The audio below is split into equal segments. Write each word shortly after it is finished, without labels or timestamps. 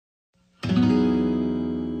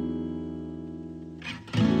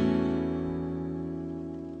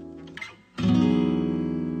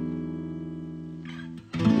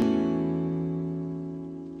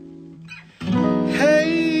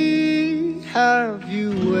have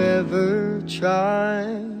you ever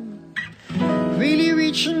tried really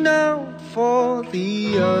reaching out for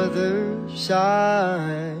the other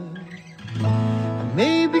side? I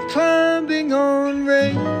may be climbing on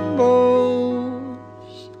rainbows,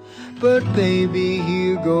 but baby,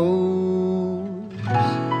 here goes.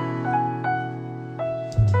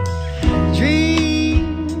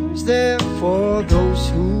 Dreams, they're for those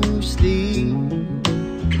who sleep.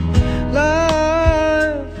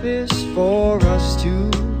 Life is for us to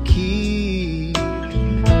keep.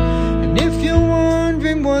 And if you're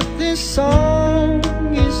wondering what this song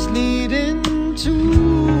is leading to,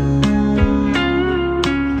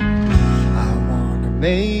 I wanna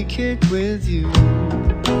make it with you.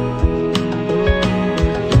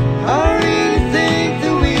 I really think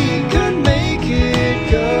that we could make it,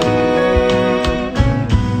 girl.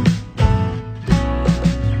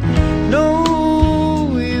 No,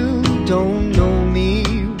 you don't know me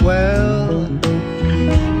well,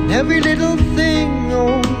 and every little thing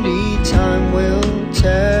only time will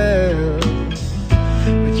tell.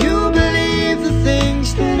 But you believe the things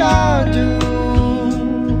that I do,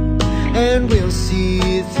 and we'll see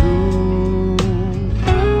it through.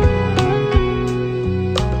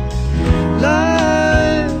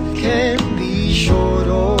 Life can be short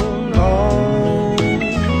or long.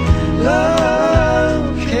 Love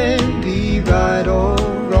can be right or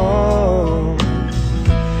wrong.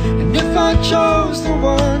 And if I chose the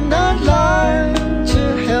one I'd like to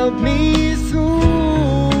help me through,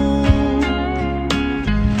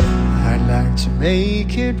 I'd like to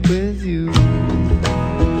make it with you.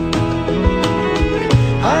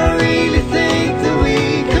 I really think that we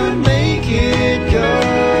could make it, girl.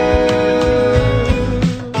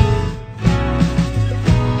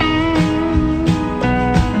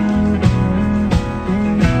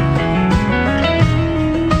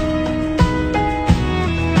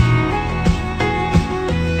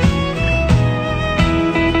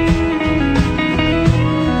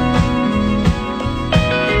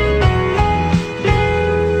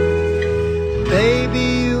 Baby,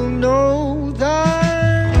 you know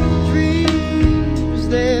that dreams,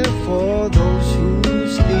 they're for those who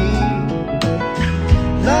sleep.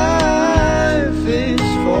 Life is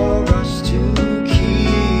for us to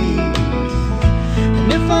keep. And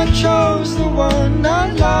if I chose the one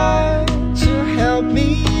I'd like to help me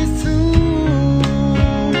through,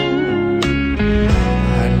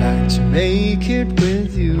 I'd like to make it with